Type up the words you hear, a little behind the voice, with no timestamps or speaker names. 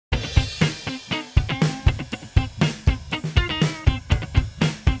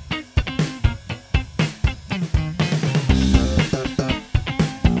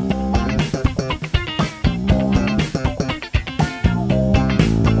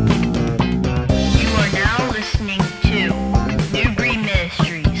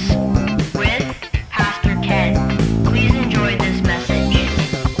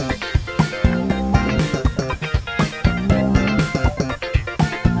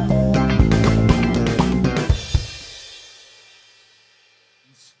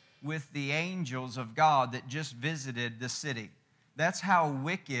with the angels of God that just visited the city. That's how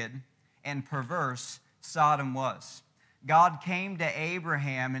wicked and perverse Sodom was. God came to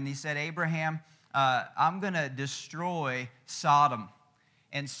Abraham and he said, Abraham, I'm going to destroy Sodom.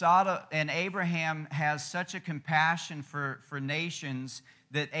 And Abraham has such a compassion for nations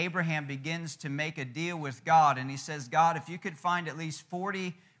that Abraham begins to make a deal with God. And he says, God, if you could find at least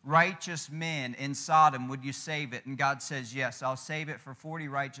 40 righteous men in Sodom, would you save it? And God says, yes, I'll save it. For 40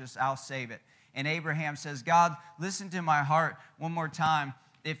 righteous, I'll save it. And Abraham says, God, listen to my heart one more time.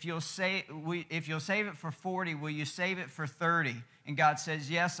 If you'll save it for 40, will you save it for 30? And God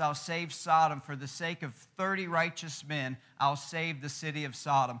says, yes, I'll save Sodom. For the sake of 30 righteous men, I'll save the city of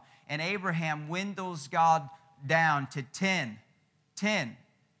Sodom. And Abraham dwindles God down to 10. 10.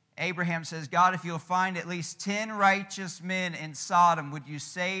 Abraham says, God, if you'll find at least 10 righteous men in Sodom, would you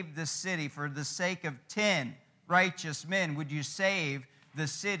save the city? For the sake of 10 righteous men, would you save the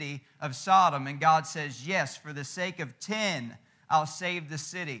city of Sodom? And God says, yes, for the sake of 10, I'll save the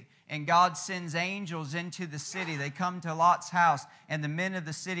city. And God sends angels into the city. They come to Lot's house, and the men of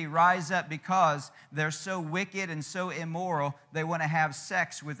the city rise up because they're so wicked and so immoral, they want to have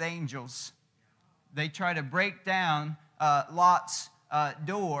sex with angels. They try to break down Lot's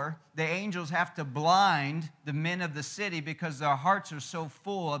door. The angels have to blind the men of the city because their hearts are so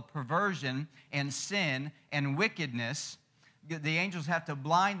full of perversion and sin and wickedness. The angels have to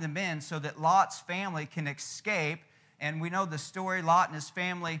blind the men so that Lot's family can escape. And we know the story. Lot and his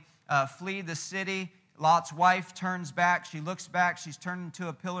family flee the city. Lot's wife turns back. She looks back. She's turned into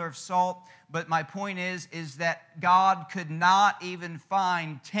a pillar of salt. But my point is that God could not even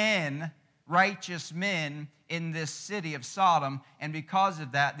find 10 righteous men in this city of Sodom. And because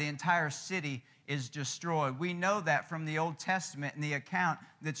of that, the entire city is destroyed. We know that from the Old Testament and the account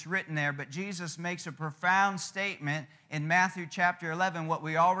that's written there. But Jesus makes a profound statement in Matthew chapter 11, what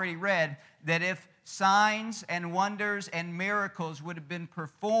we already read, that if signs and wonders and miracles would have been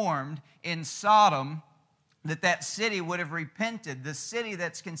performed in Sodom, that city would have repented. The city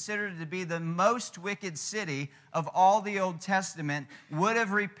that's considered to be the most wicked city of all the Old Testament would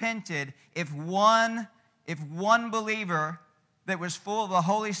have repented if one believer that was full of the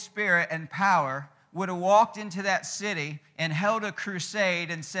Holy Spirit and power would have walked into that city and held a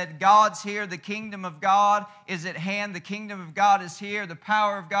crusade and said, God's here, the kingdom of God is at hand, the kingdom of God is here, the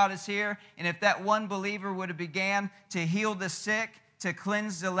power of God is here. And if that one believer would have began to heal the sick, to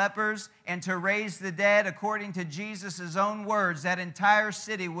cleanse the lepers, and to raise the dead according to Jesus' own words, that entire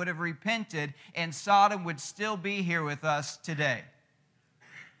city would have repented, and Sodom would still be here with us today.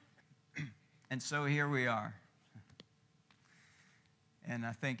 And so here we are. And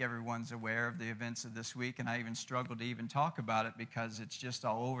I think everyone's aware of the events of this week, and I even struggle to even talk about it because it's just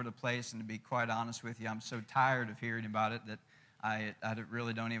all over the place, and to be quite honest with you, I'm so tired of hearing about it that I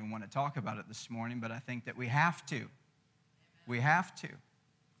really don't even want to talk about it this morning, but I think that we have to. We have to.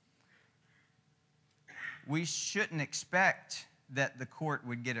 We shouldn't expect that the court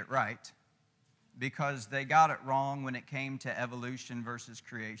would get it right because they got it wrong when it came to evolution versus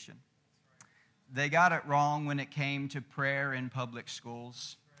creation. They got it wrong when it came to prayer in public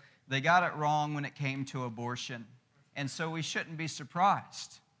schools. They got it wrong when it came to abortion. And so we shouldn't be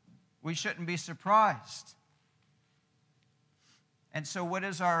surprised. We shouldn't be surprised. And so what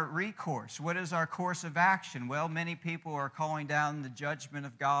is our recourse? What is our course of action? Well, many people are calling down the judgment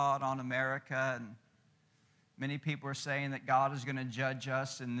of God on America, and many people are saying that God is going to judge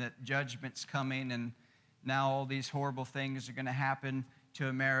us and that judgment's coming, and now all these horrible things are going to happen to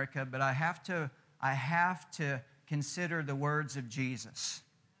America. But I have to consider the words of Jesus.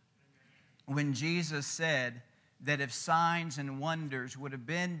 When Jesus said that if signs and wonders would have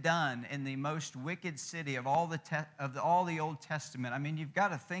been done in the most wicked city of all the Old Testament, I mean, you've got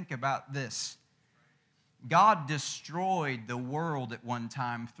to think about this. God destroyed the world at one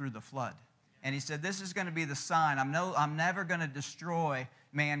time through the flood. And he said, this is going to be the sign. I'm never going to destroy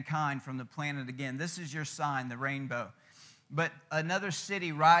mankind from the planet again. This is your sign, the rainbow. But another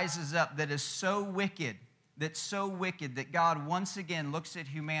city rises up that is so wicked that God once again looks at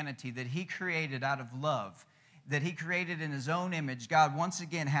humanity that he created out of love, that he created in his own image. God once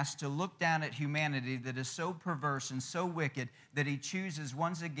again has to look down at humanity that is so perverse and so wicked that he chooses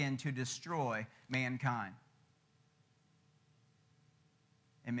once again to destroy mankind.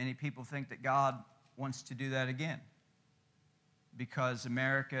 And many people think that God wants to do that again because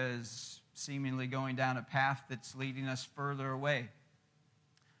America is seemingly going down a path that's leading us further away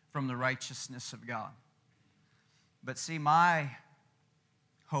from the righteousness of God. But see, my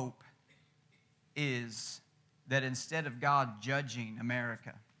hope is that instead of God judging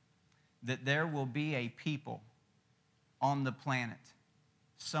America, that there will be a people on the planet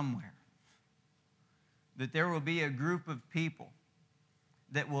somewhere. That there will be a group of people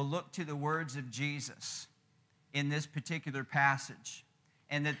that will look to the words of Jesus in this particular passage,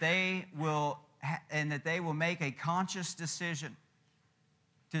 and that they will make a conscious decision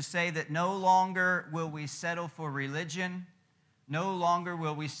to say that no longer will we settle for religion, no longer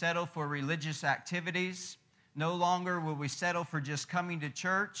will we settle for religious activities, no longer will we settle for just coming to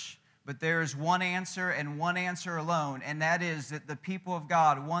church, but there is one answer and one answer alone, and that is that the people of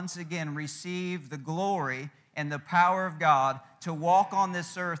God once again receive the glory and the power of God to walk on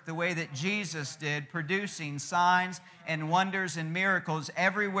this earth the way that Jesus did, producing signs and wonders and miracles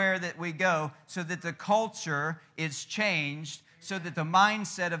everywhere that we go, so that the culture is changed, so that the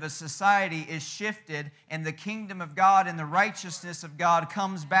mindset of a society is shifted, and the kingdom of God and the righteousness of God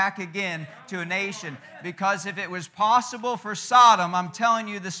comes back again to a nation. Because if it was possible for Sodom, I'm telling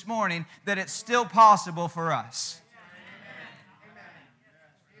you this morning that it's still possible for us.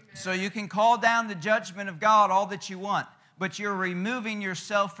 So you can call down the judgment of God all that you want, but you're removing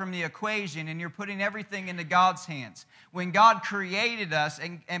yourself from the equation and you're putting everything into God's hands. When God created us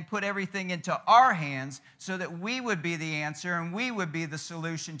and put everything into our hands so that we would be the answer and we would be the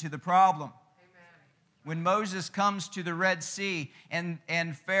solution to the problem. Amen. When Moses comes to the Red Sea and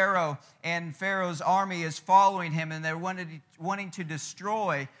Pharaoh's army is following him, and they're wanting to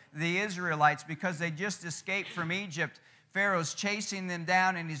destroy the Israelites because they just escaped from Egypt. Pharaoh's chasing them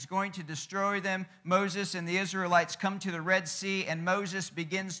down and he's going to destroy them. Moses and the Israelites come to the Red Sea and Moses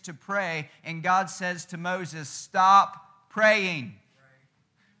begins to pray, and God says to Moses, "Stop praying.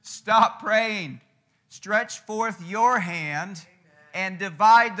 Stop praying. Stretch forth your hand and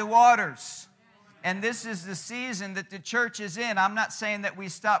divide the waters." And this is the season that the church is in. I'm not saying that we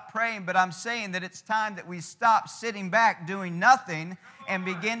stop praying, but I'm saying that it's time that we stop sitting back doing nothing and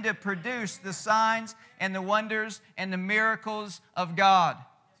begin to produce the signs and the wonders and the miracles of God.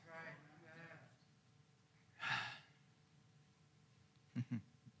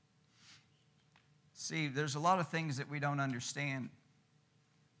 See, there's a lot of things that we don't understand.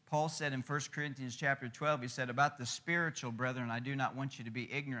 Paul said in 1 Corinthians chapter 12, he said, "About the spiritual, brethren, I do not want you to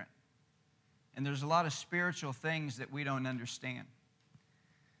be ignorant." And there's a lot of spiritual things that we don't understand.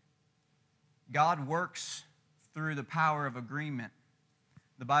 God works through the power of agreement.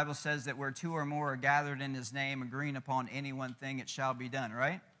 The Bible says that where two or more are gathered in His name, agreeing upon any one thing, it shall be done,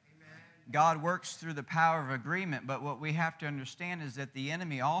 right? Amen. God works through the power of agreement, but what we have to understand is that the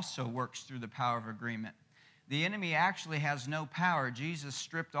enemy also works through the power of agreement. The enemy actually has no power. Jesus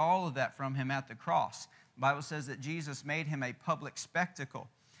stripped all of that from him at the cross. The Bible says that Jesus made him a public spectacle,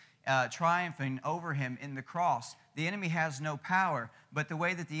 triumphing over him in the cross. The enemy has no power, but the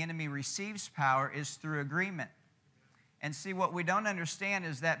way that the enemy receives power is through agreement. And see, what we don't understand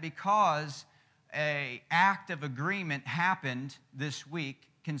is that because an act of agreement happened this week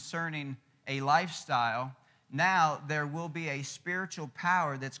concerning a lifestyle, now there will be a spiritual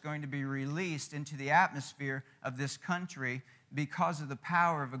power that's going to be released into the atmosphere of this country because of the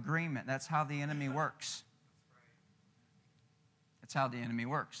power of agreement. That's how the enemy works. That's how the enemy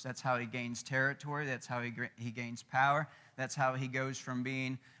works. That's how he gains territory. That's how he gains power. That's how he goes from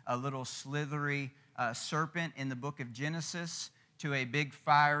being a little slithery serpent in the book of Genesis to a big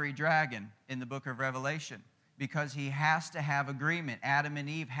fiery dragon in the book of Revelation, because he has to have agreement. Adam and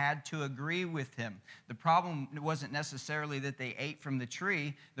Eve had to agree with him. The problem wasn't necessarily that they ate from the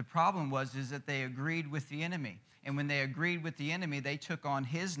tree. The problem was that they agreed with the enemy. And when they agreed with the enemy, they took on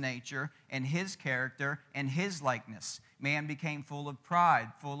his nature and his character and his likeness. Man became full of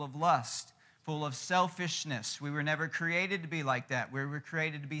pride, full of lust, full of selfishness. We were never created to be like that. We were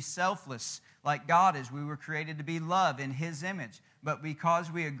created to be selfless like God is. We were created to be love in His image. But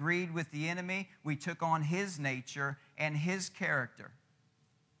because we agreed with the enemy, we took on his nature and his character.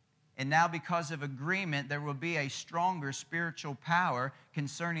 And now because of agreement, there will be a stronger spiritual power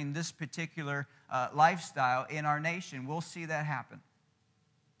concerning this particular lifestyle in our nation. We'll see that happen.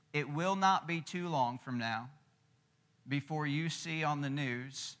 It will not be too long from now before you see on the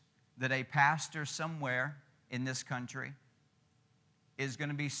news that a pastor somewhere in this country is going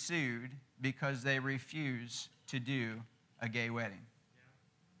to be sued because they refuse to do a gay wedding.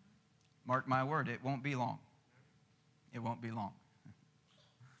 Mark my word, it won't be long. It won't be long.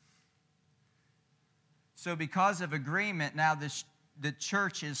 So because of agreement, now the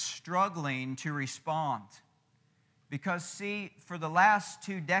church is struggling to respond. Because see, for the last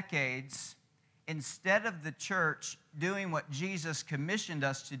 2 decades, instead of the church doing what Jesus commissioned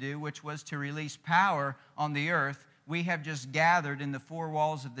us to do, which was to release power on the earth, We have just gathered in the four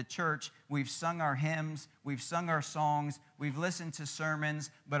walls of the church. We've sung our hymns, we've sung our songs, we've listened to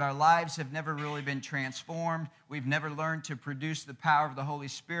sermons, but our lives have never really been transformed. We've never learned to produce the power of the Holy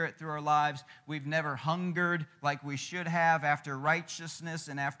Spirit through our lives. We've never hungered like we should have after righteousness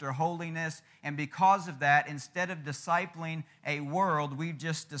and after holiness. And because of that, instead of discipling a world, we've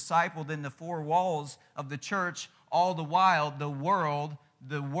just discipled in the four walls of the church. All the while, the world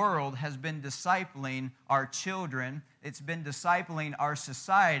has been discipling our children. It's been discipling our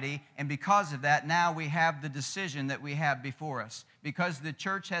society. And because of that, now we have the decision that we have before us. Because the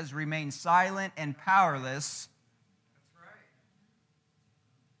church has remained silent and powerless, That's right.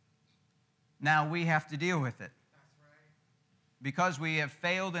 now we have to deal with it. That's right. Because we have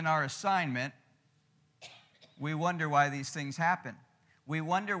failed in our assignment, we wonder why these things happen. We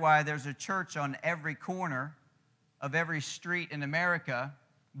wonder why there's a church on every corner of every street in America,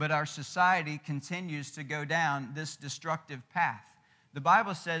 but our society continues to go down this destructive path. The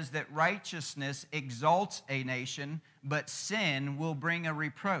Bible says that righteousness exalts a nation, but sin will bring a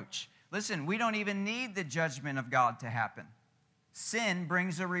reproach. Listen, we don't even need the judgment of God to happen. Sin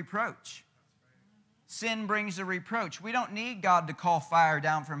brings a reproach. Sin brings a reproach. We don't need God to call fire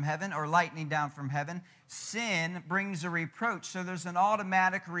down from heaven or lightning down from heaven. Sin brings a reproach. So there's an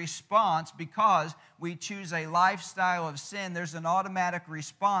automatic response because we choose a lifestyle of sin. There's an automatic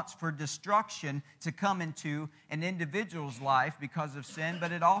response for destruction to come into an individual's life because of sin,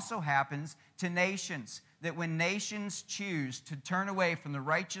 but it also happens to nations. That when nations choose to turn away from the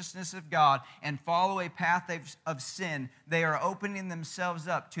righteousness of God and follow a path of sin, they are opening themselves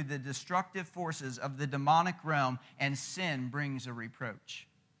up to the destructive forces of the demonic realm, and sin brings a reproach.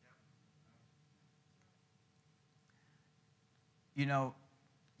 You know,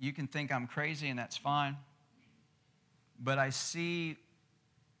 you can think I'm crazy, and that's fine, but I see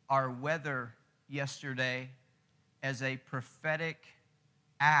our weather yesterday as a prophetic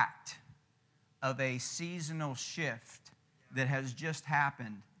act of a seasonal shift that has just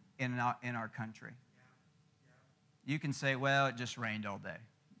happened in our country. You can say, well, it just rained all day.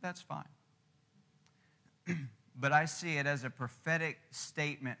 That's fine. But I see it as a prophetic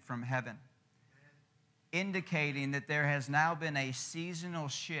statement from heaven, indicating that there has now been a seasonal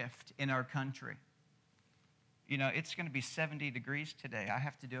shift in our country. You know, it's going to be 70 degrees today. I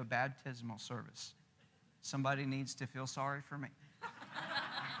have to do a baptismal service. Somebody needs to feel sorry for me.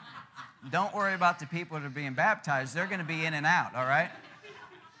 Don't worry about the people that are being baptized. They're going to be in and out, all right?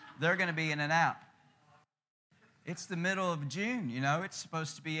 They're going to be in and out. It's the middle of June, you know. It's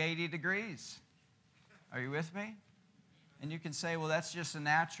supposed to be 80 degrees. Are you with me? And you can say, well, that's just a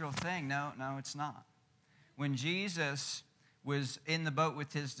natural thing. No, it's not. When Jesus was in the boat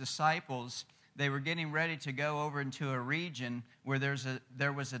with his disciples, they were getting ready to go over into a region where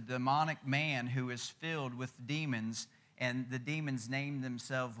there was a demonic man who was filled with demons, and the demons named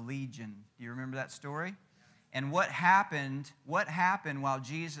themselves Legion. Do you remember that story? And what happened while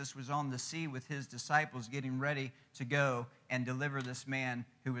Jesus was on the sea with his disciples getting ready to go and deliver this man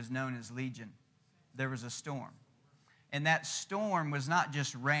who was known as Legion? There was a storm. And that storm was not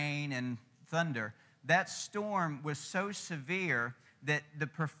just rain and thunder. That storm was so severe that the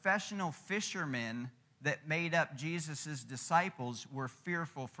professional fishermen that made up Jesus' disciples were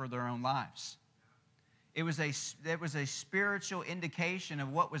fearful for their own lives. It was a spiritual indication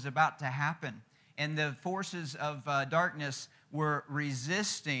of what was about to happen. And the forces of darkness were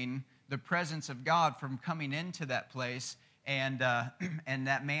resisting the presence of God from coming into that place and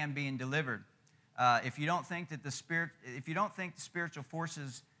that man being delivered. If you don't think the spiritual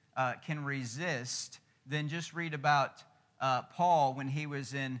forces can resist, then just read about Paul when he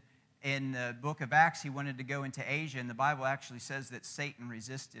was in the book of Acts. He wanted to go into Asia, and the Bible actually says that Satan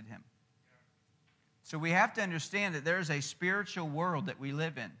resisted him. So we have to understand that there's a spiritual world that we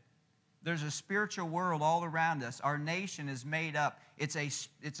live in. There's a spiritual world all around us. Our nation is made up. It's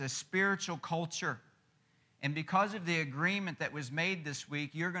a spiritual culture. And because of the agreement that was made this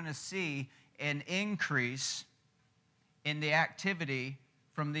week, you're going to see an increase in the activity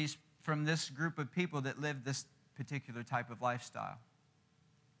from this group of people that live this particular type of lifestyle.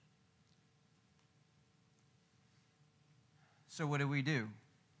 So what do?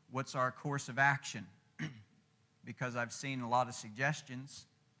 What's our course of action? Because I've seen a lot of suggestions.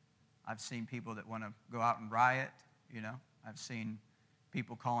 I've seen people that want to go out and riot, you know. I've seen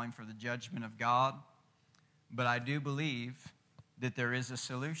people calling for the judgment of God. But I do believe that there is a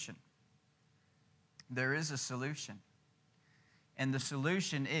solution. There is a solution. And the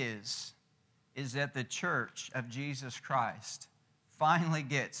solution is that the church of Jesus Christ finally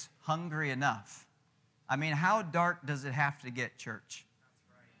gets hungry enough. I mean, how dark does it have to get, church?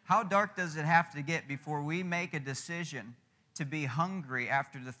 How dark does it have to get before we make a decision to be hungry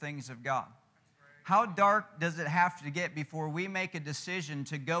after the things of God? How dark does it have to get before we make a decision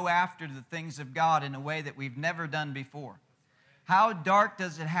to go after the things of God in a way that we've never done before? How dark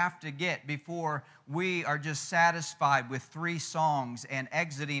does it have to get before we are just satisfied with 3 songs and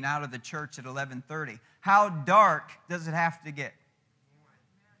exiting out of the church at 11:30? How dark does it have to get?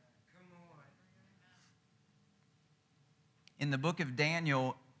 Come on. In the book of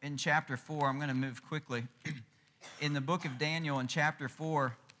Daniel, in chapter 4, I'm going to move quickly. In the book of Daniel, in chapter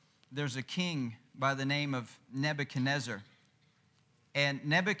 4, there's a king by the name of Nebuchadnezzar. And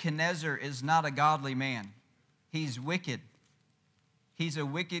Nebuchadnezzar is not a godly man. He's wicked. He's a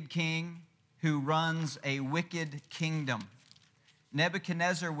wicked king who runs a wicked kingdom.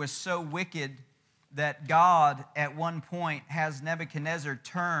 Nebuchadnezzar was so wicked that God at one point has Nebuchadnezzar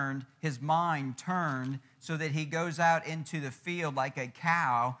his mind turned so that he goes out into the field like a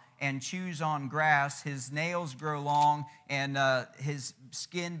cow and chews on grass. His nails grow long and his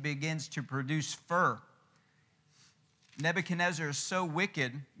skin begins to produce fur. Nebuchadnezzar is so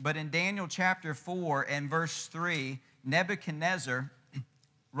wicked, but in Daniel chapter 4 and verse 3, Nebuchadnezzar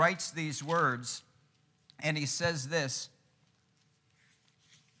writes these words, and he says this: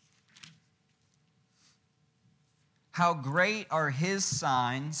 how great are his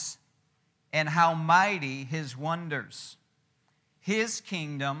signs and how mighty his wonders. His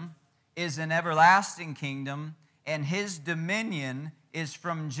kingdom is an everlasting kingdom, and his dominion is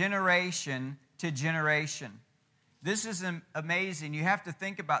from generation to generation. This is amazing. You have to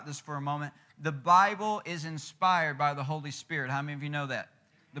think about this for a moment. The Bible is inspired by the Holy Spirit. How many of you know that?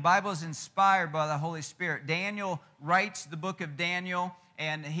 The Bible is inspired by the Holy Spirit. Daniel writes the book of Daniel,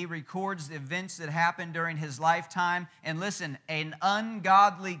 and he records the events that happened during his lifetime. And listen, an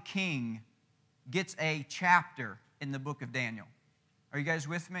ungodly king gets a chapter in the book of Daniel. Are you guys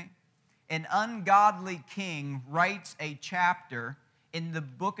with me? An ungodly king writes a chapter in the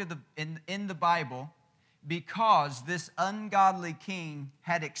book of in the Bible because this ungodly king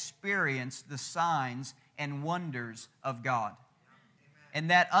had experienced the signs and wonders of God. And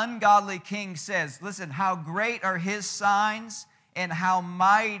that ungodly king says, listen, how great are his signs and how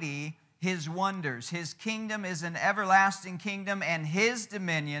mighty his wonders. His kingdom is an everlasting kingdom, and his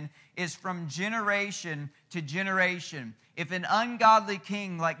dominion is from generation to generation. If an ungodly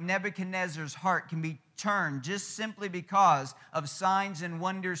king like Nebuchadnezzar's heart can be turned just simply because of signs and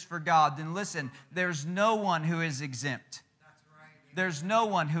wonders for God, then listen, there's no one who is exempt. That's right. There's no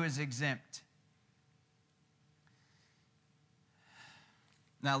one who is exempt.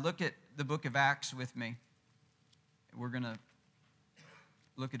 Now look at the book of Acts with me. We're going to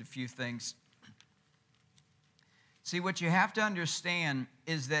look at a few things. See, what you have to understand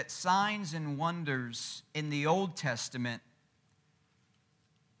is that signs and wonders in the Old Testament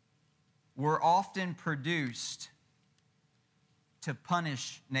were often produced to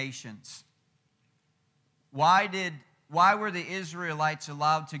punish nations. Why were the Israelites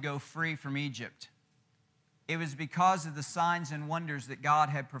allowed to go free from Egypt? It was because of the signs and wonders that God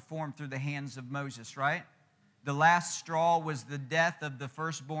had performed through the hands of Moses, right? The last straw was the death of the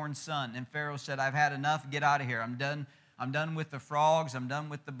firstborn son. And Pharaoh said, I've had enough, get out of here. I'm done with the frogs, I'm done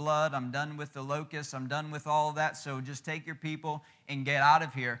with the blood, I'm done with the locusts, I'm done with all of that, so just take your people and get out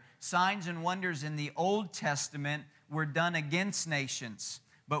of here. Signs and wonders in the Old Testament were done against nations.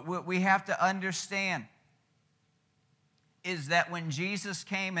 But what we have to understand is that when Jesus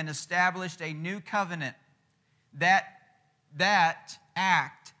came and established a new covenant, that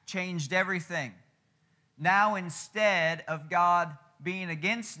act changed everything. Now instead of God being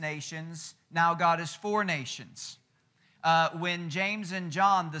against nations, now God is for nations. When James and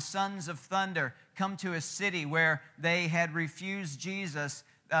John, the sons of thunder, come to a city where they had refused Jesus,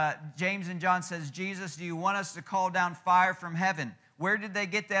 James and John says, Jesus, do you want us to call down fire from heaven? Where did they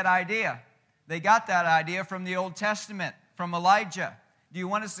get that idea? They got that idea from the Old Testament, from Elijah. Do you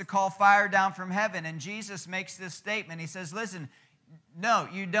want us to call fire down from heaven? And Jesus makes this statement. He says, listen, no,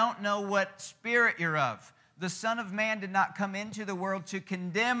 you don't know what spirit you're of. The Son of Man did not come into the world to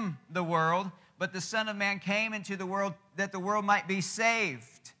condemn the world, but the Son of Man came into the world that the world might be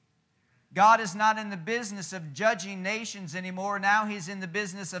saved. God is not in the business of judging nations anymore. Now he's in the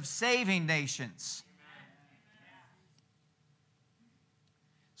business of saving nations.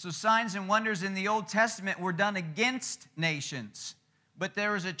 So signs and wonders in the Old Testament were done against nations. But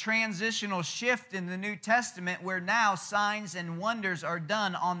there is a transitional shift in the New Testament where now signs and wonders are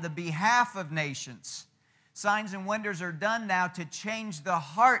done on the behalf of nations. Signs and wonders are done now to change the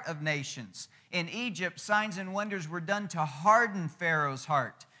heart of nations. In Egypt, signs and wonders were done to harden Pharaoh's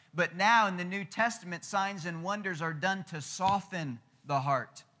heart. But now in the New Testament, signs and wonders are done to soften the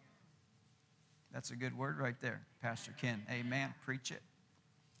heart. That's a good word right there, Pastor Ken. Amen. Preach it.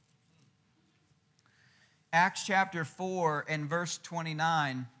 Acts chapter 4 and verse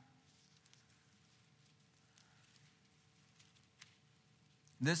 29.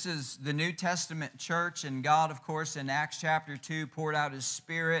 This is the New Testament church, and God, of course, in Acts chapter 2 poured out His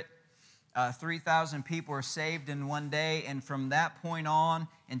Spirit. 3,000 people are saved in one day, and from that point on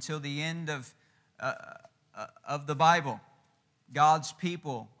until the end of the Bible, God's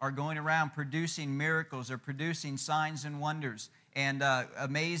people are going around producing miracles or producing signs and wonders, and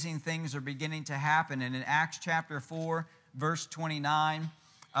amazing things are beginning to happen. And in Acts chapter 4, verse 29,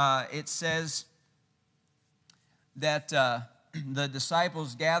 it says that the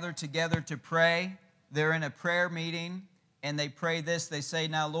disciples gathered together to pray. They're in a prayer meeting, and they pray this. They say,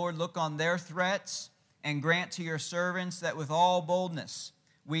 "Now, Lord, look on their threats and grant to your servants that with all boldness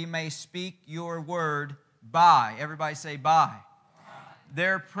we may speak your word by." Everybody say by.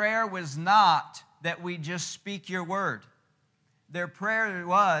 Their prayer was not that we just speak your word. Their prayer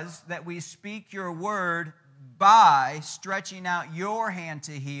was that we speak your word by stretching out your hand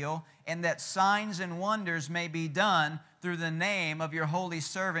to heal, and that signs and wonders may be done through the name of your holy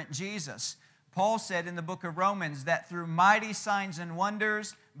servant Jesus. Paul said in the book of Romans that through mighty signs and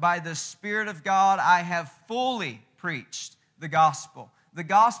wonders, by the Spirit of God, I have fully preached the gospel. The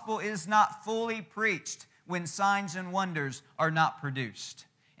gospel is not fully preached when signs and wonders are not produced.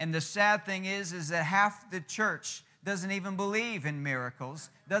 And the sad thing is that half the church doesn't even believe in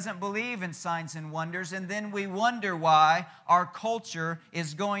miracles, doesn't believe in signs and wonders, and then we wonder why our culture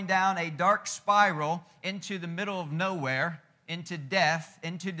is going down a dark spiral into the middle of nowhere, into death,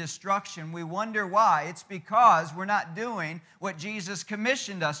 into destruction. We wonder why. It's because we're not doing what Jesus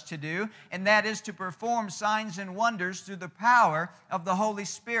commissioned us to do, and that is to perform signs and wonders through the power of the Holy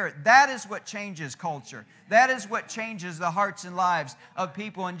Spirit. That is what changes culture. That is what changes the hearts and lives of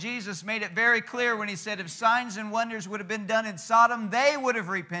people. And Jesus made it very clear when He said if signs and wonders would have been done in Sodom, they would have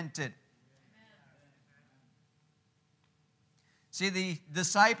repented. See, the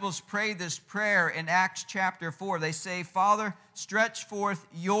disciples pray this prayer in Acts chapter 4. They say, "Father, stretch forth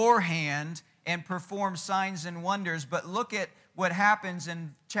your hand and perform signs and wonders." But look at what happens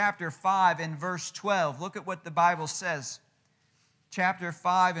in chapter 5 and verse 12. Look at what the Bible says. Chapter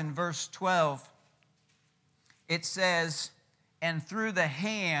 5 and verse 12. It says, "And through the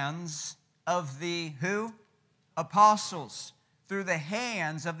hands of the" who? Apostles. Through the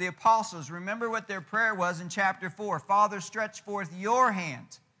hands of the apostles. Remember what their prayer was in chapter 4. "Father, stretch forth your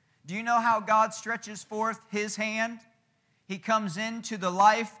hand." Do you know how God stretches forth His hand? He comes into the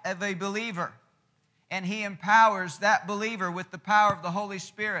life of a believer, and He empowers that believer with the power of the Holy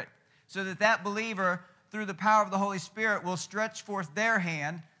Spirit, so that that believer, through the power of the Holy Spirit, will stretch forth their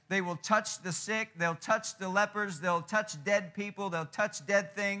hand. They will touch the sick, they'll touch the lepers, they'll touch dead people, they'll touch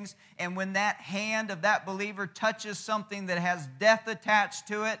dead things. And when that hand of that believer touches something that has death attached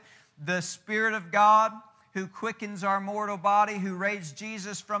to it, the Spirit of God, who quickens our mortal body, who raised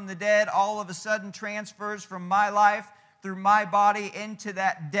Jesus from the dead, all of a sudden transfers from my life through my body into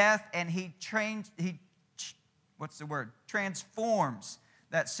that death, and He transforms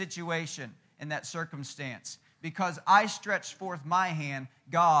that situation and that circumstance. Because I stretch forth my hand,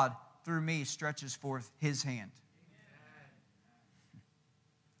 God, through me, stretches forth His hand.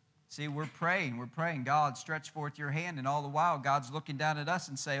 See, we're praying, God, stretch forth your hand, and all the while, God's looking down at us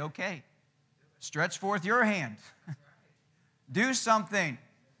and say, okay, stretch forth your hand. Do something.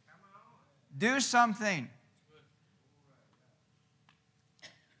 Do something.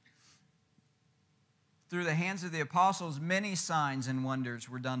 Through the hands of the apostles, many signs and wonders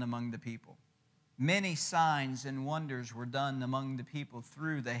were done among the people. Many signs and wonders were done among the people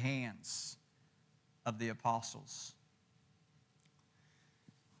through the hands of the apostles.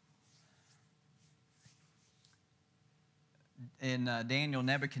 In Daniel,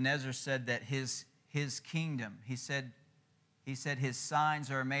 Nebuchadnezzar said that his kingdom, he said his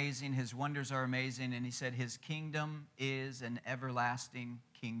signs are amazing, his wonders are amazing, and he said his kingdom is an everlasting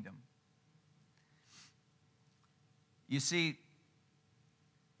kingdom. You see,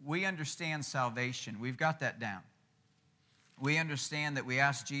 we understand salvation. We've got that down. We understand that we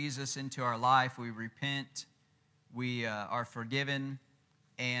ask Jesus into our life, we repent, we are forgiven,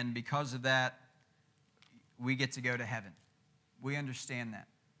 and because of that, we get to go to heaven. We understand that.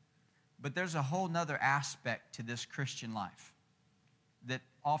 But there's a whole nother aspect to this Christian life that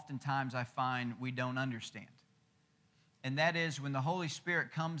oftentimes I find we don't understand. And that is when the Holy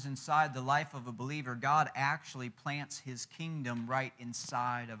Spirit comes inside the life of a believer, God actually plants His kingdom right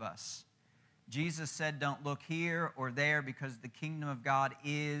inside of us. Jesus said, don't look here or there because the kingdom of God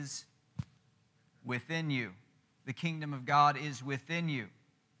is within you. The kingdom of God is within you.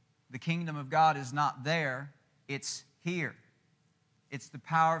 The kingdom of God is not there, it's here. It's the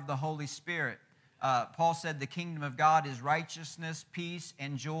power of the Holy Spirit. Paul said the kingdom of God is righteousness, peace,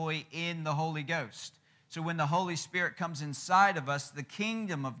 and joy in the Holy Ghost. So when the Holy Spirit comes inside of us, the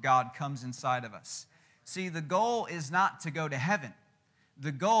kingdom of God comes inside of us. See, the goal is not to go to heaven.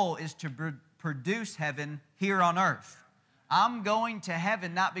 The goal is to produce heaven here on earth. I'm going to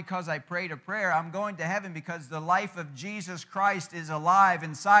heaven not because I prayed a prayer. I'm going to heaven because the life of Jesus Christ is alive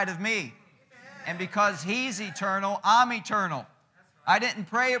inside of me. And because He's eternal, I'm eternal. I didn't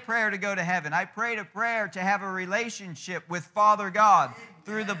pray a prayer to go to heaven. I prayed a prayer to have a relationship with Father God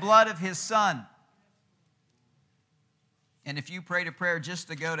through the blood of His Son. And if you prayed a prayer just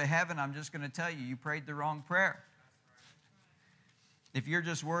to go to heaven, I'm just going to tell you, you prayed the wrong prayer. If you're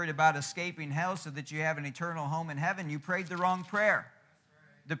just worried about escaping hell so that you have an eternal home in heaven, you prayed the wrong prayer.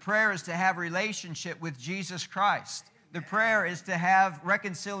 The prayer is to have relationship with Jesus Christ. The prayer is to have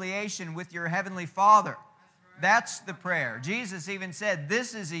reconciliation with your heavenly Father. That's the prayer. Jesus even said,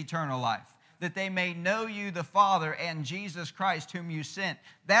 this is eternal life, that they may know you, the Father, and Jesus Christ, whom you sent.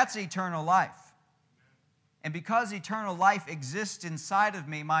 That's eternal life. And because eternal life exists inside of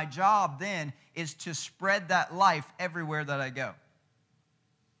me, my job then is to spread that life everywhere that I go.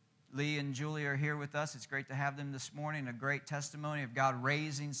 Lee and Julie are here with us. It's great to have them this morning. A great testimony of God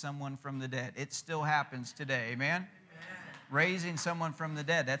raising someone from the dead. It still happens today. Amen? Amen. Raising someone from the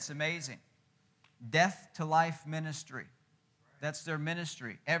dead. That's amazing. Death to life ministry. That's their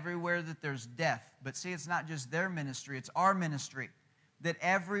ministry. Everywhere that there's death. But see, it's not just their ministry. It's our ministry. That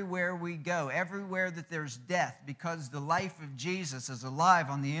everywhere we go, everywhere that there's death, because the life of Jesus is alive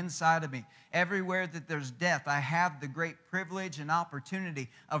on the inside of me, everywhere that there's death, I have the great privilege and opportunity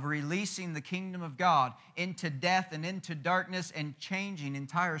of releasing the kingdom of God into death and into darkness and changing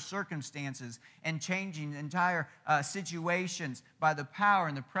entire circumstances and changing entire situations by the power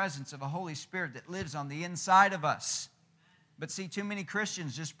and the presence of a Holy Spirit that lives on the inside of us. But see, too many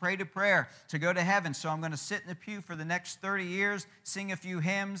Christians just prayed a prayer to go to heaven. So I'm going to sit in the pew for the next 30 years, sing a few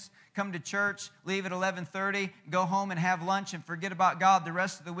hymns, come to church, leave at 11:30, go home and have lunch and forget about God the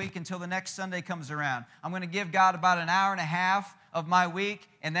rest of the week until the next Sunday comes around. I'm going to give God about an hour and a half of my week,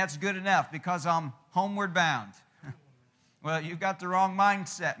 and that's good enough because I'm homeward bound. Well, you've got the wrong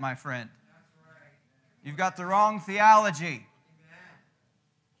mindset, my friend. You've got the wrong theology.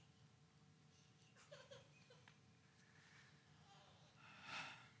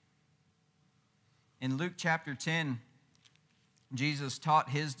 In Luke chapter 10, Jesus taught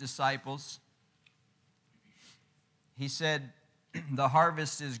His disciples. He said, the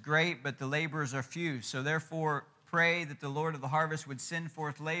harvest is great, but the laborers are few. So therefore, pray that the Lord of the harvest would send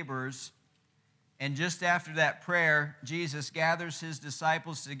forth laborers. And just after that prayer, Jesus gathers His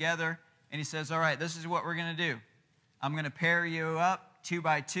disciples together, and He says, all right, this is what we're going to do. I'm going to pair you up 2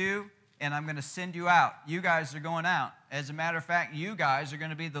 by 2, and I'm going to send you out. You guys are going out. As a matter of fact, you guys are going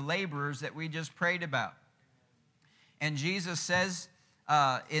to be the laborers that we just prayed about. And Jesus says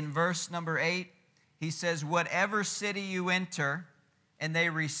in verse number 8, He says, whatever city you enter and they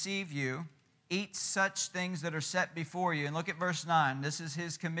receive you, eat such things that are set before you. And look at verse 9. This is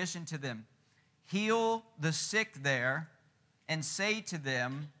His commission to them. Heal the sick there and say to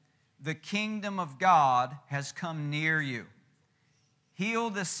them, the kingdom of God has come near you.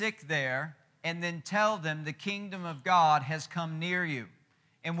 Heal the sick there, and then tell them the kingdom of God has come near you.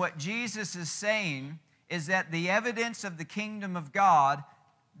 And what Jesus is saying is that the evidence of the kingdom of God,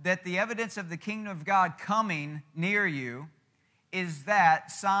 coming near you, is that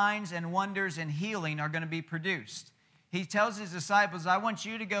signs and wonders and healing are going to be produced. He tells His disciples, I want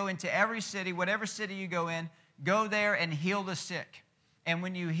you to go into every city, whatever city you go in, go there and heal the sick. And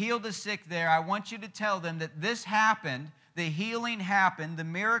when you heal the sick there, I want you to tell them that this happened, the healing happened, the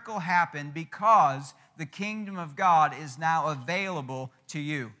miracle happened because the kingdom of God is now available to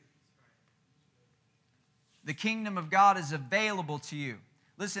you. The kingdom of God is available to you.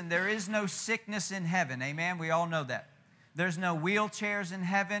 Listen, there is no sickness in heaven. Amen? We all know that. There's no wheelchairs in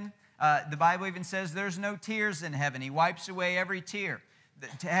heaven. The Bible even says there's no tears in heaven. He wipes away every tear.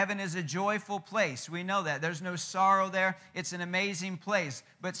 Heaven is a joyful place. We know that. There's no sorrow there. It's an amazing place.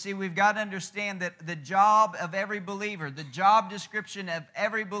 But see, we've got to understand that the job of every believer, the job description of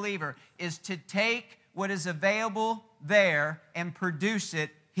every believer is to take what is available there and produce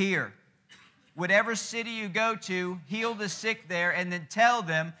it here. Whatever city you go to, heal the sick there and then tell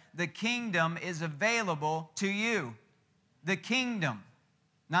them the kingdom is available to you. The kingdom.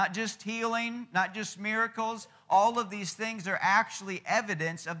 Not just healing, not just miracles. All of these things are actually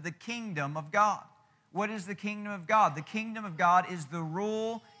evidence of the kingdom of God. What is the kingdom of God? The kingdom of God is the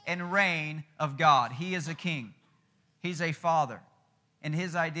rule and reign of God. He is a king. He's a father. And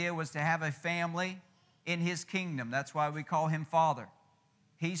his idea was to have a family in his kingdom. That's why we call him Father.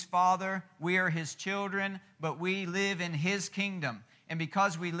 He's Father, we are his children, but we live in his kingdom. And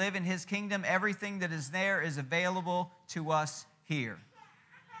because we live in his kingdom, everything that is there is available to us here.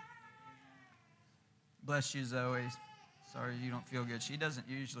 Bless you, Zoe. Sorry you don't feel good. She doesn't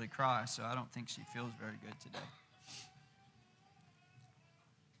usually cry, so I don't think she feels very good today.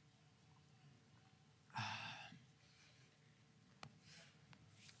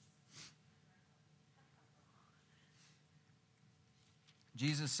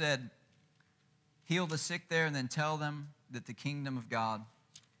 Jesus said, heal the sick there and then tell them that the kingdom of God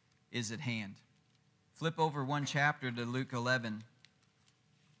is at hand. Flip over one chapter to Luke 11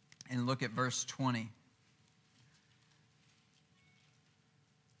 and look at verse 20.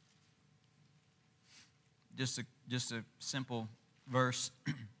 Just a simple verse.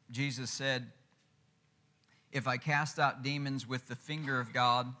 Jesus said, if I cast out demons with the finger of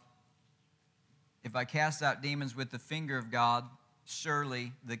God,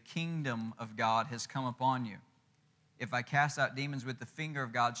 surely the kingdom of God has come upon you. If I cast out demons with the finger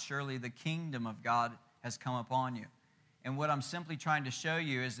of God, surely the kingdom of God has come upon you. And what I'm simply trying to show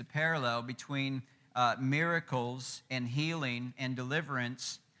you is the parallel between miracles and healing and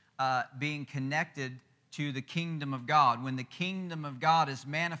deliverance being connected to the kingdom of God. When the kingdom of God is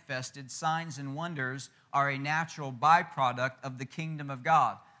manifested, signs and wonders are a natural byproduct of the kingdom of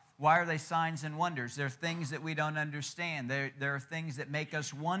God. Why are they signs and wonders? They're things that we don't understand. There are things that make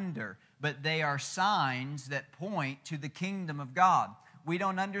us wonder, but they are signs that point to the kingdom of God. We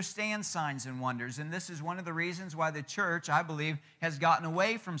don't understand signs and wonders, and this is one of the reasons why the church, I believe, has gotten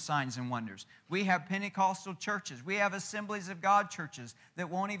away from signs and wonders. We have Pentecostal churches. We have Assemblies of God churches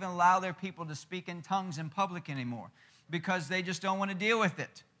that won't even allow their people to speak in tongues in public anymore because they just don't want to deal with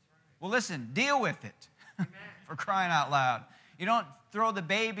it. Well, listen, deal with it, for crying out loud. You don't throw the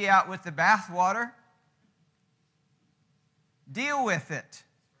baby out with the bathwater. Deal with it.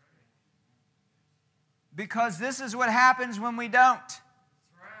 Because this is what happens when we don't.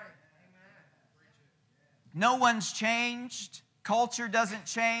 No one's changed. Culture doesn't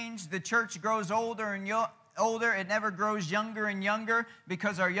change. The church grows older and older. It never grows younger and younger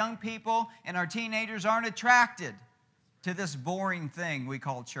because our young people and our teenagers aren't attracted to this boring thing we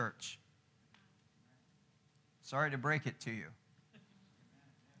call church. Sorry to break it to you.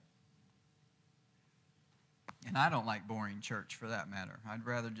 And I don't like boring church for that matter. I'd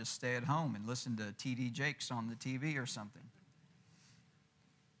rather just stay at home and listen to T.D. Jakes on the TV or something.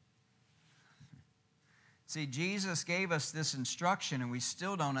 See, Jesus gave us this instruction and we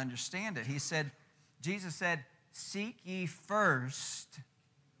still don't understand it. Jesus said, seek ye first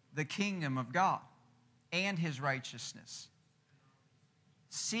the kingdom of God and his righteousness.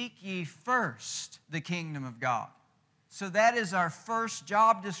 Seek ye first the kingdom of God. So that is our first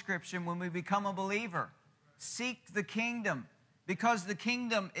job description when we become a believer. Seek the kingdom, because the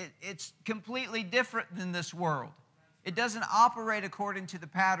kingdom, it's completely different than this world. It doesn't operate according to the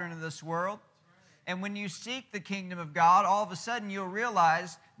pattern of this world. And when you seek the kingdom of God, all of a sudden you'll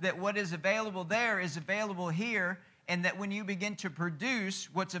realize that what is available there is available here, and that when you begin to produce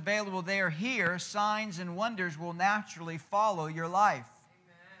what's available there here, signs and wonders will naturally follow your life.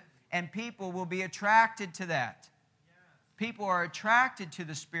 Amen. And people will be attracted to that. Yeah. People are attracted to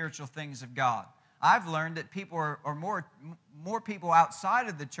the spiritual things of God. I've learned that people are more people outside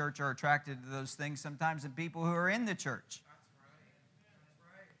of the church are attracted to those things sometimes than people who are in the church.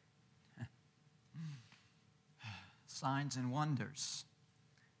 That's right. Signs and wonders.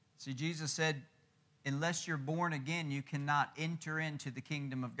 See, Jesus said, unless you're born again, you cannot enter into the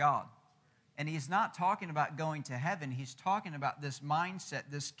kingdom of God. And he's not talking about going to heaven. He's talking about this mindset,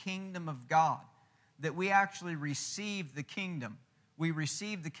 this kingdom of God, that we actually receive the kingdom. We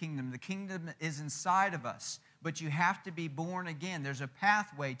receive the kingdom. The kingdom is inside of us. But you have to be born again. There's a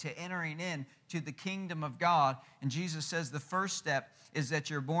pathway to entering into the kingdom of God. And Jesus says the first step is that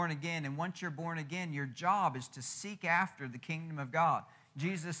you're born again. And once you're born again, your job is to seek after the kingdom of God.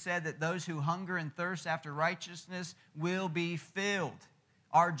 Jesus said that those who hunger and thirst after righteousness will be filled.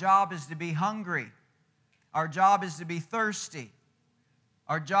 Our job is to be hungry. Our job is to be thirsty.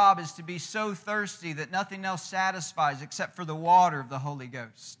 Our job is to be so thirsty that nothing else satisfies except for the water of the Holy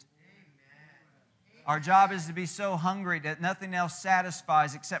Ghost. Amen. Our job is to be so hungry that nothing else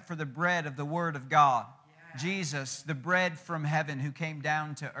satisfies except for the bread of the Word of God. Yeah. Jesus, the bread from heaven who came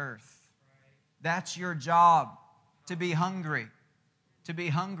down to earth. That's your job, to be hungry. To be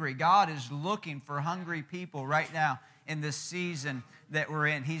hungry. God is looking for hungry people right now in this season that we're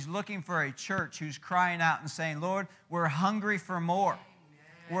in. He's looking for a church who's crying out and saying, Lord, we're hungry for more.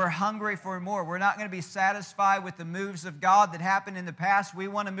 We're hungry for more. We're not going to be satisfied with the moves of God that happened in the past. We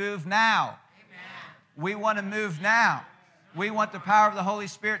want to move now. We want to move now. We want the power of the Holy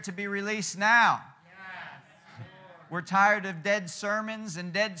Spirit to be released now. We're tired of dead sermons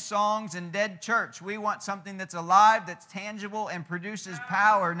and dead songs and dead church. We want something that's alive, that's tangible, and produces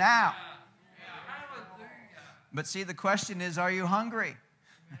power now. But see, the question is, are you hungry?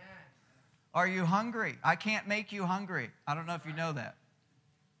 Are you hungry? I can't make you hungry. I don't know if you know that.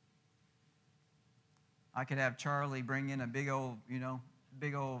 I could have Charlie bring in a big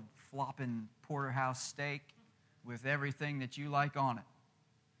old flopping porterhouse steak with everything that you like on it.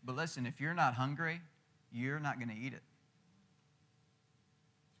 But listen, if you're not hungry, you're not going to eat it.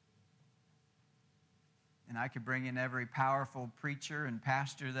 And I could bring in every powerful preacher and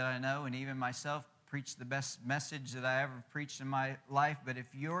pastor that I know, and even myself, preach the best message that I ever preached in my life. But if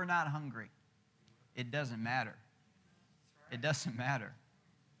you're not hungry, it doesn't matter. It doesn't matter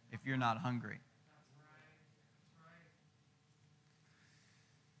if you're not hungry.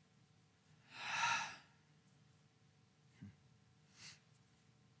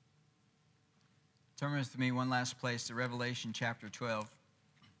 Turn with me one last place to Revelation chapter 12.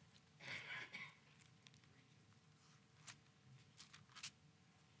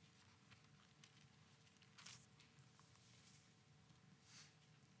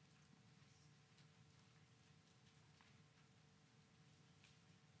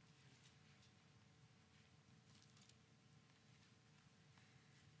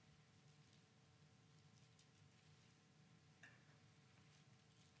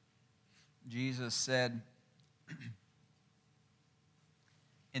 Jesus said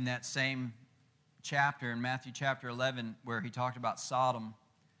in that same chapter, in Matthew chapter 11, where he talked about Sodom,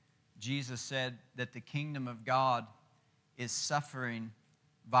 Jesus said that the kingdom of God is suffering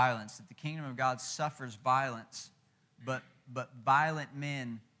violence, that the kingdom of God suffers violence, but violent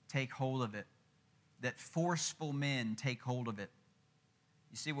men take hold of it, that forceful men take hold of it.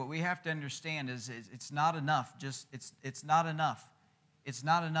 You see, what we have to understand is it's not enough, it's not enough. It's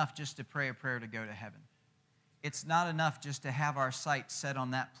not enough just to pray a prayer to go to heaven. It's not enough just to have our sights set on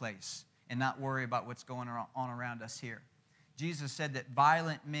that place and not worry about what's going on around us here. Jesus said that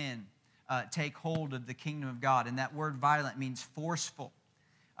violent men take hold of the kingdom of God, and that word violent means forceful.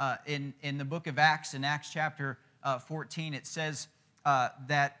 In the book of Acts, in Acts chapter 14, it says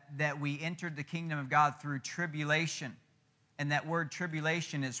that we entered the kingdom of God through tribulation, and that word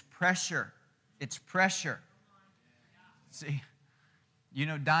tribulation is pressure. It's pressure. See, you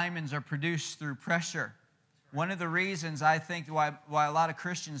know, diamonds are produced through pressure. One of the reasons I think why a lot of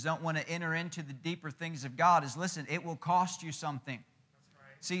Christians don't want to enter into the deeper things of God is, listen, it will cost you something.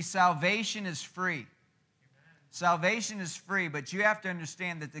 See, salvation is free. Amen. Salvation is free, but you have to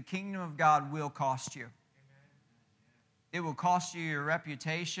understand that the kingdom of God will cost you. Amen. It will cost you your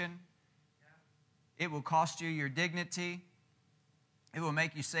reputation. It will cost you your dignity. It will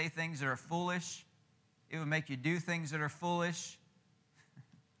make you say things that are foolish. It will make you do things that are foolish.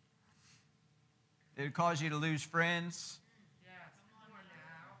 It'll cause you to lose friends.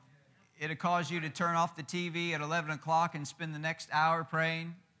 It'll cause you to turn off the TV at 11 o'clock and spend the next hour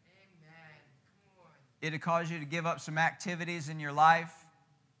praying. It'll cause you to give up some activities in your life.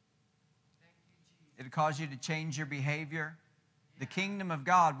 It'll cause you to change your behavior. The kingdom of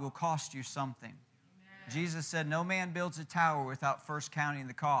God will cost you something. Jesus said, no man builds a tower without first counting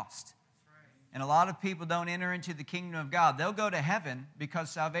the cost. And a lot of people don't enter into the kingdom of God. They'll go to heaven because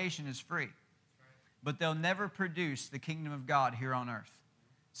salvation is free. But they'll never produce the kingdom of God here on earth.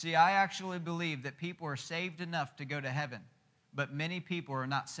 See, I actually believe that people are saved enough to go to heaven, but many people are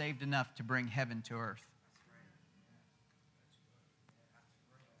not saved enough to bring heaven to earth.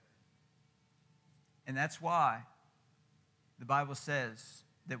 And that's why the Bible says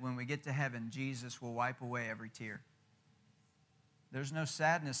that when we get to heaven, Jesus will wipe away every tear. There's no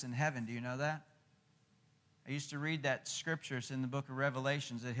sadness in heaven. Do you know that? I used to read that scriptures in the book of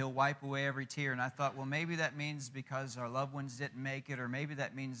Revelations that he'll wipe away every tear. And I thought, well, maybe that means because our loved ones didn't make it, or maybe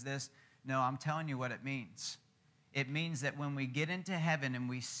that means this. No, I'm telling you what it means. It means that when we get into heaven and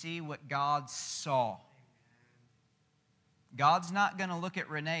we see what God saw, God's not going to look at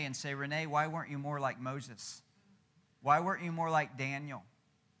Renee and say, Renee, why weren't you more like Moses? Why weren't you more like Daniel?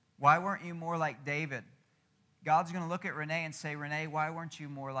 Why weren't you more like David? God's going to look at Renee and say, Renee, why weren't you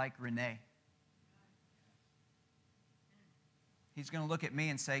more like Renee? He's going to look at me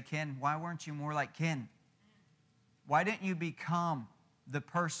and say, Ken, why weren't you more like Ken? Why didn't you become the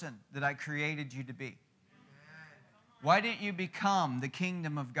person that I created you to be? Why didn't you become the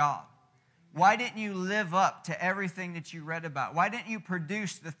kingdom of God? Why didn't you live up to everything that you read about? Why didn't you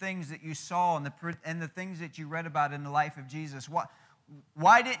produce the things that you saw and the things that you read about in the life of Jesus?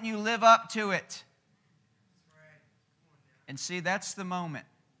 Why didn't you live up to it? And see, that's the moment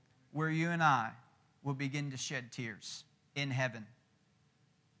where you and I will begin to shed tears in heaven.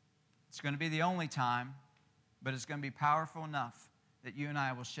 It's going to be the only time, but it's going to be powerful enough that you and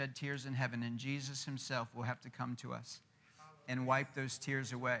I will shed tears in heaven, and Jesus himself will have to come to us and wipe those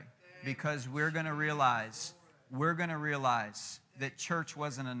tears away, because we're going to realize that church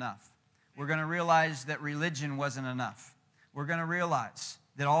wasn't enough. We're going to realize that religion wasn't enough. We're going to realize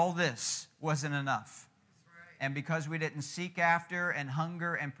that all this wasn't enough. And because we didn't seek after and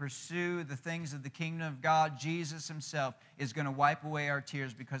hunger and pursue the things of the kingdom of God, Jesus himself is going to wipe away our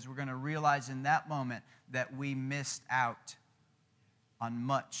tears, because we're going to realize in that moment that we missed out on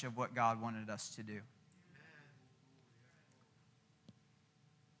much of what God wanted us to do.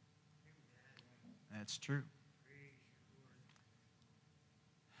 That's true.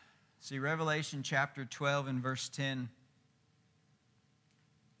 See, Revelation chapter 12 and verse 10.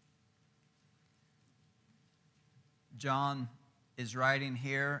 John is writing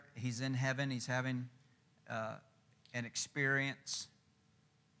here. He's in heaven. He's having an experience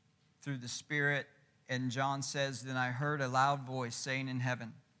through the Spirit. And John says, "Then I heard a loud voice saying in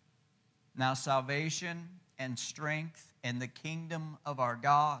heaven, 'Now salvation and strength and the kingdom of our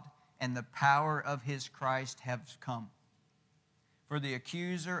God and the power of his Christ have come. For the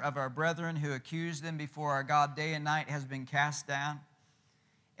accuser of our brethren who accused them before our God day and night has been cast down,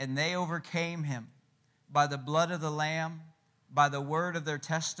 and they overcame him by the blood of the Lamb, by the word of their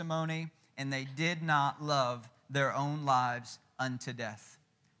testimony, and they did not love their own lives unto death.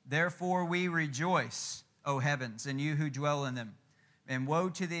 Therefore we rejoice, O heavens, and you who dwell in them. And woe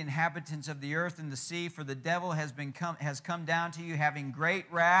to the inhabitants of the earth and the sea, for the devil has come down to you, having great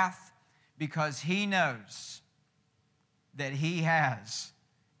wrath, because he knows that he has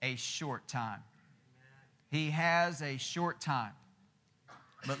a short time.'" He has a short time.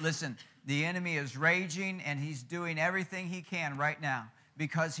 But listen, the enemy is raging, and he's doing everything he can right now,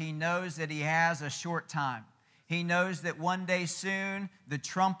 because he knows that he has a short time. He knows that one day soon the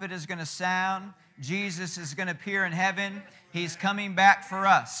trumpet is going to sound. Jesus is going to appear in heaven. He's coming back for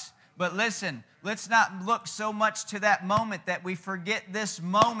us. But listen, let's not look so much to that moment that we forget this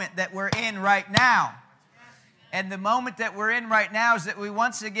moment that we're in right now. And the moment that we're in right now is that we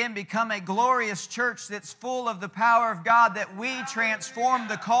once again become a glorious church that's full of the power of God, that we transform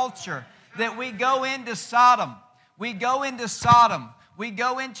the culture, that we go into Sodom. We go into Sodom. We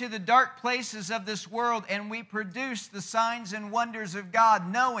go into the dark places of this world, and we produce the signs and wonders of God,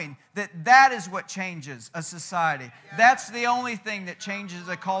 knowing that that is what changes a society. That's the only thing that changes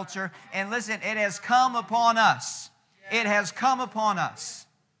a culture. And listen, it has come upon us. It has come upon us.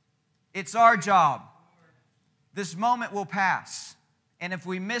 It's our job. This moment will pass, and if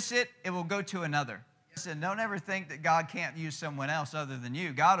we miss it, it will go to another. Listen, don't ever think that God can't use someone else other than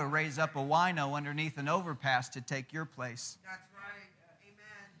you. God will raise up a wino underneath an overpass to take your place. That's right.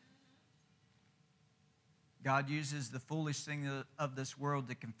 Amen. God uses the foolish thing of this world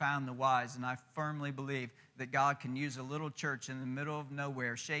to confound the wise, and I firmly believe that God can use a little church in the middle of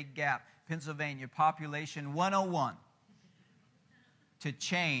nowhere, Shade Gap, Pennsylvania, population 101, to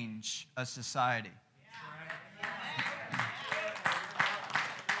change a society.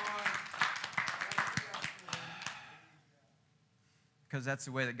 Because that's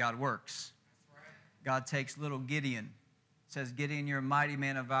the way that God works. God takes little Gideon. Says, "Gideon, you're a mighty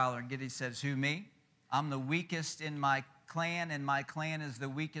man of valor." And Gideon says, "Who, me? I'm the weakest in my clan, and my clan is the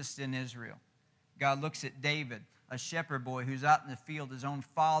weakest in Israel." God looks at David, a shepherd boy who's out in the field. His own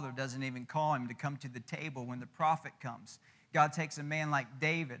father doesn't even call him to come to the table when the prophet comes. God takes a man like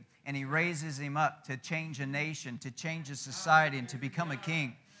David, and he raises him up to change a nation, to change a society, and to become a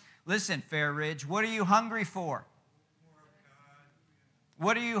king. Listen, Fair Ridge, what are you hungry for?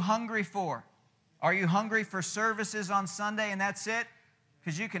 What are you hungry for? Are you hungry for services on Sunday and that's it?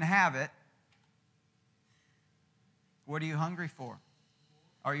 Because you can have it. What are you hungry for?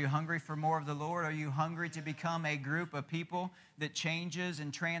 Are you hungry for more of the Lord? Are you hungry to become a group of people that changes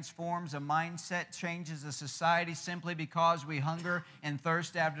and transforms a mindset, changes a society simply because we hunger and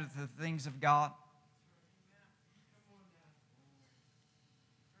thirst after the things of God?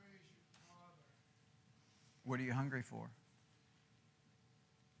 What are you hungry for?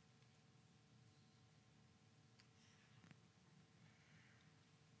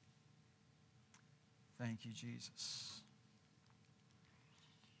 Thank you, Jesus.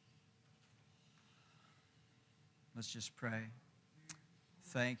 Let's just pray.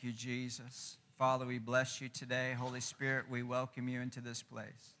 Thank you, Jesus. Father, we bless you today. Holy Spirit, we welcome you into this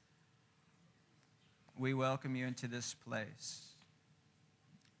place. We welcome you into this place.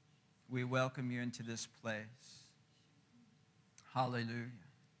 We welcome you into this place. Hallelujah.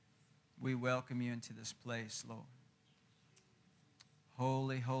 We welcome you into this place, Lord.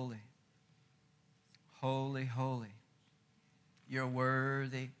 Holy, holy, holy, holy. You're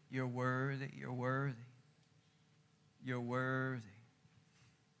worthy, you're worthy, you're worthy. You're worthy.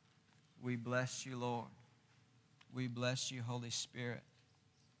 We bless you, Lord. We bless you, Holy Spirit.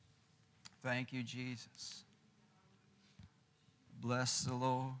 Thank you, Jesus. Bless the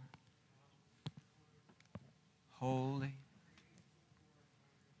Lord. Holy,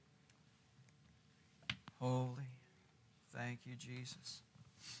 holy. Thank you, Jesus.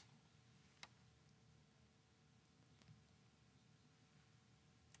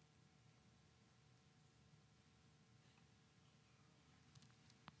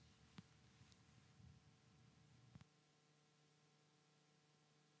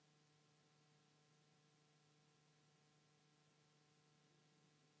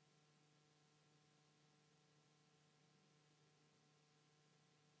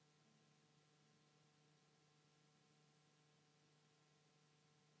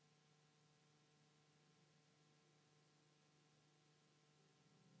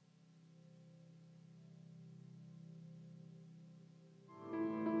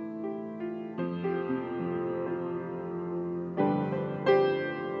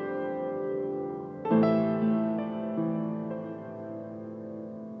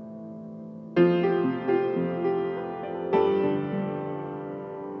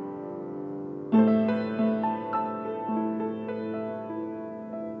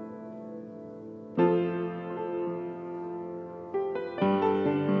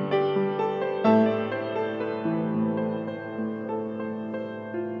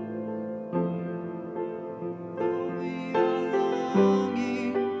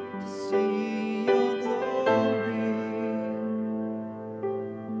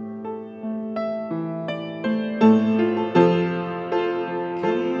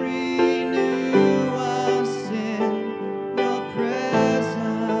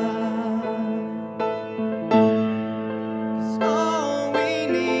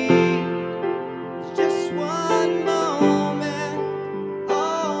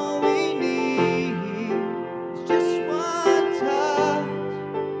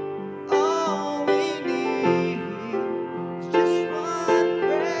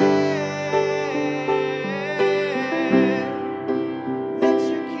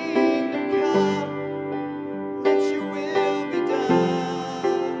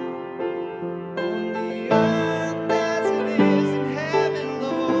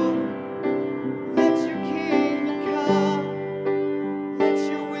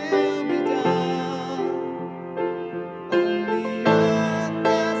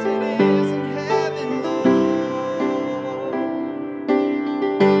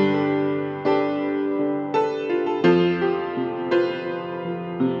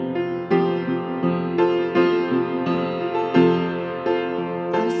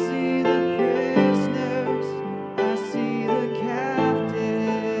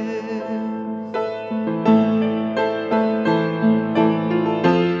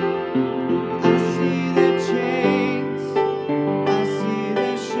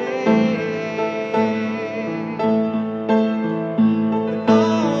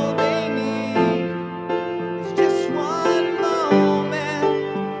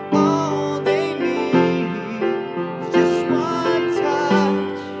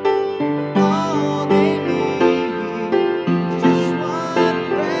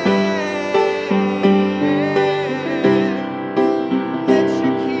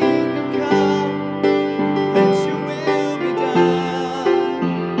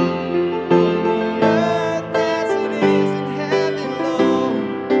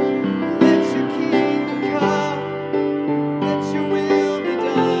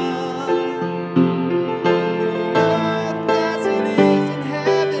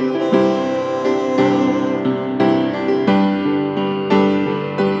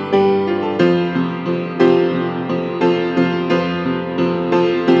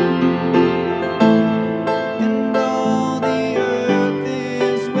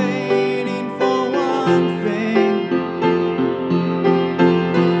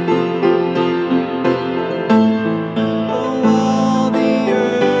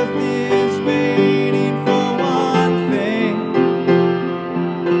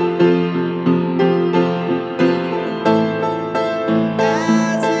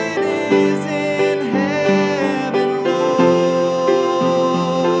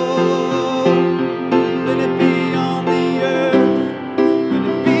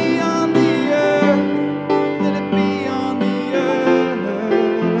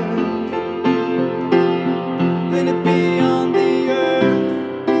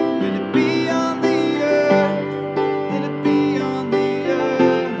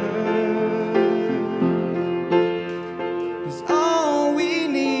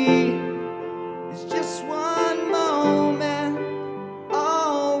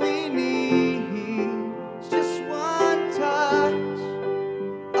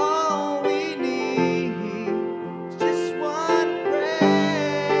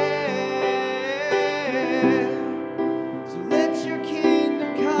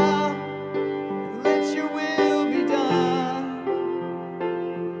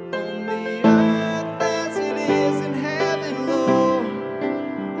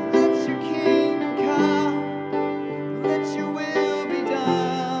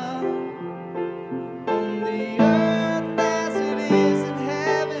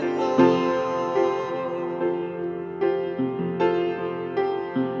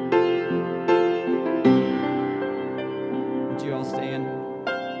 again.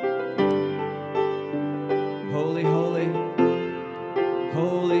 Holy, holy,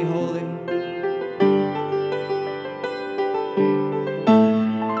 holy, holy.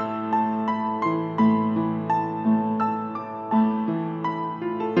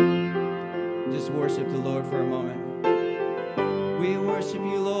 Just worship the Lord for a moment. We worship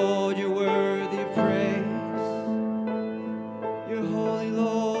you, Lord. You're worthy of praise. You're holy,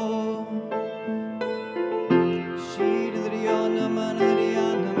 Lord.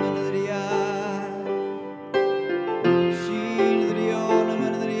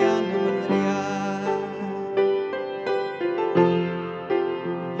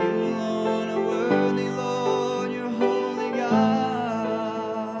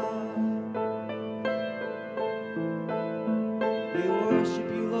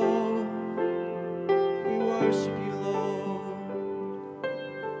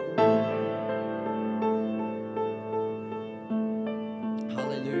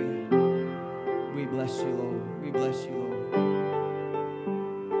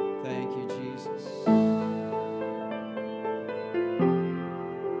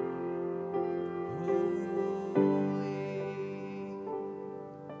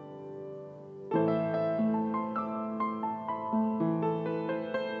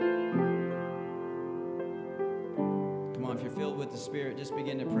 Spirit, just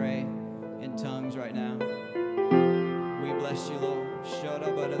begin to pray in tongues right now. We bless you, Lord.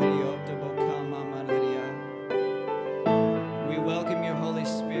 We welcome your Holy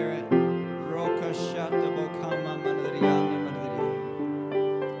Spirit.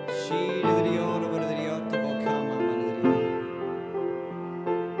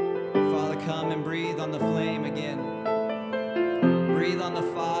 Father, come and breathe on the flame again. Breathe on the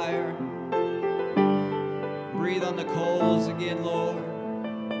fire. Breathe on the coals again, Lord.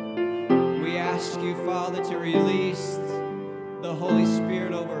 We ask you, Father, to release the Holy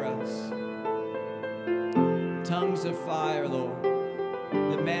Spirit over us. Tongues of fire, Lord.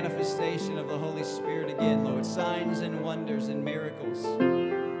 The manifestation of the Holy Spirit again, Lord. Signs and wonders and miracles.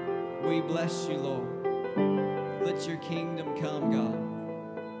 We bless you, Lord. Let your kingdom come,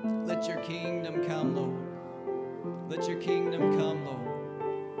 God. Let your kingdom come, Lord. Let your kingdom come, Lord.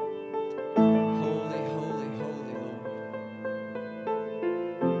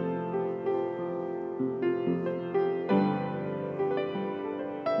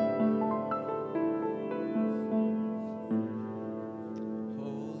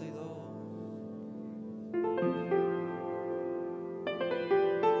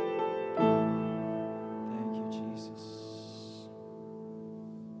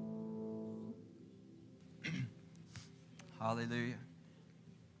 Hallelujah.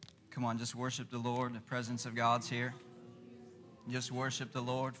 Come on, just worship the Lord. The presence of God's here. Just worship the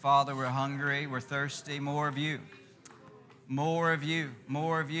Lord. Father, we're hungry. We're thirsty. More of you. More of you.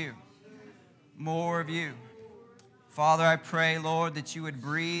 More of you. More of you. Father, I pray, Lord, that you would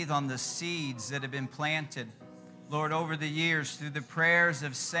breathe on the seeds that have been planted, Lord, over the years through the prayers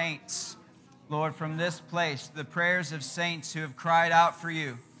of saints. Lord, from this place, the prayers of saints who have cried out for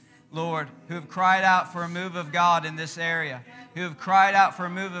you. Lord, who have cried out for a move of God in this area, who have cried out for a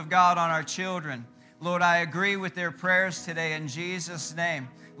move of God on our children. Lord, I agree with their prayers today in Jesus' name.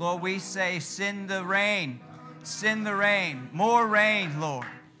 Lord, we say, send the rain. Send the rain. More rain, Lord.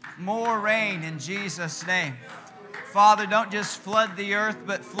 More rain in Jesus' name. Father, don't just flood the earth,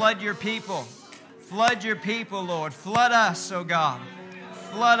 but flood your people. Flood your people, Lord. Flood us, oh God.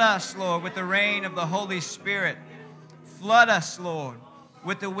 Flood us, Lord, with the rain of the Holy Spirit. Flood us, Lord,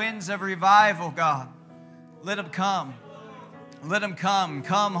 with the winds of revival, God. Let them come. Let them come.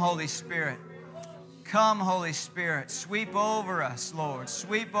 Come, Holy Spirit. Come, Holy Spirit. Sweep over us, Lord.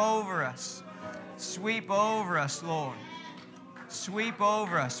 Sweep over us. Sweep over us, Lord. Sweep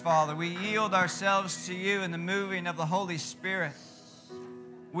over us, Father. We yield ourselves to you in the moving of the Holy Spirit.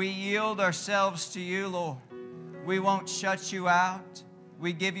 We yield ourselves to you, Lord. We won't shut you out.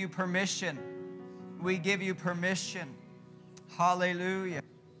 We give you permission. We give you permission. Hallelujah.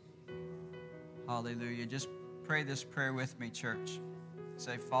 Hallelujah. Just pray this prayer with me, church.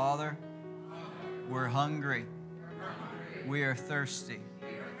 Say, Father, we're hungry. We are thirsty.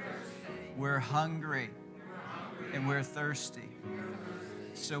 We're hungry and we're thirsty.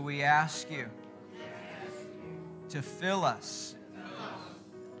 So we ask you to fill us.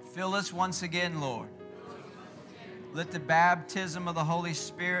 Fill us once again, Lord. Let the baptism of the Holy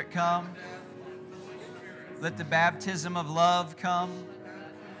Spirit come. Let the baptism of love come.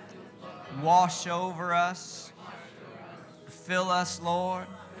 Wash over us. Fill us, Lord.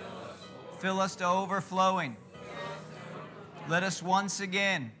 Fill us to overflowing. Let us once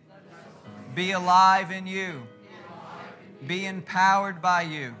again be alive in you. Be empowered by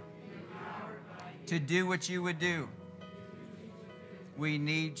you to do what you would do. We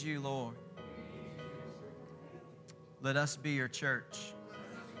need you, Lord. Let us be your church.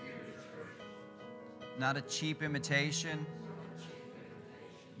 Not a cheap imitation,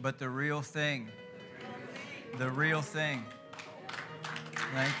 but the real thing. The real thing.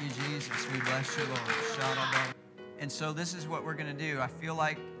 Thank you, Jesus. We bless you, Lord. And so this is what we're going to do. I feel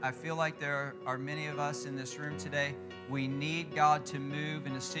like there are many of us in this room today. We need God to move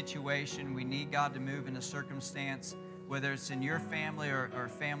in a situation. We need God to move in a circumstance, whether it's in your family or a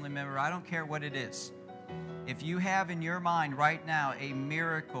family member. I don't care what it is. If you have in your mind right now a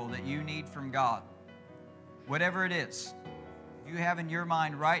miracle that you need from God, whatever it is, if you have in your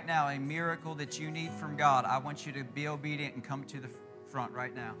mind right now a miracle that you need from God, I want you to be obedient and come to the front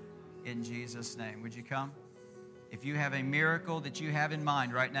right now in Jesus' name. Would you come? If you have a miracle that you have in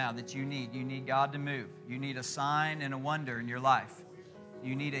mind right now that you need God to move. You need a sign and a wonder in your life.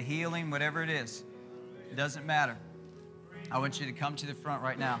 You need a healing, whatever it is. It doesn't matter. I want you to come to the front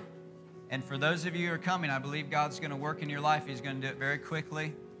right now. And for those of you who are coming, I believe God's going to work in your life. He's going to do it very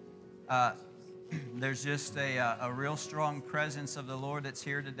quickly. There's just a real strong presence of the Lord that's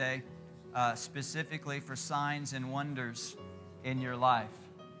here today, specifically for signs and wonders in your life.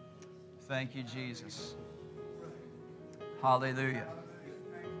 Thank you, Jesus. Hallelujah.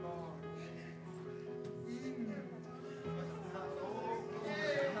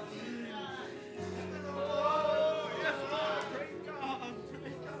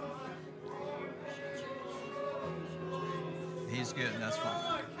 He's good. That's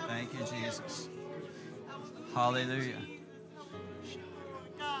fine. Thank you, Jesus. Hallelujah.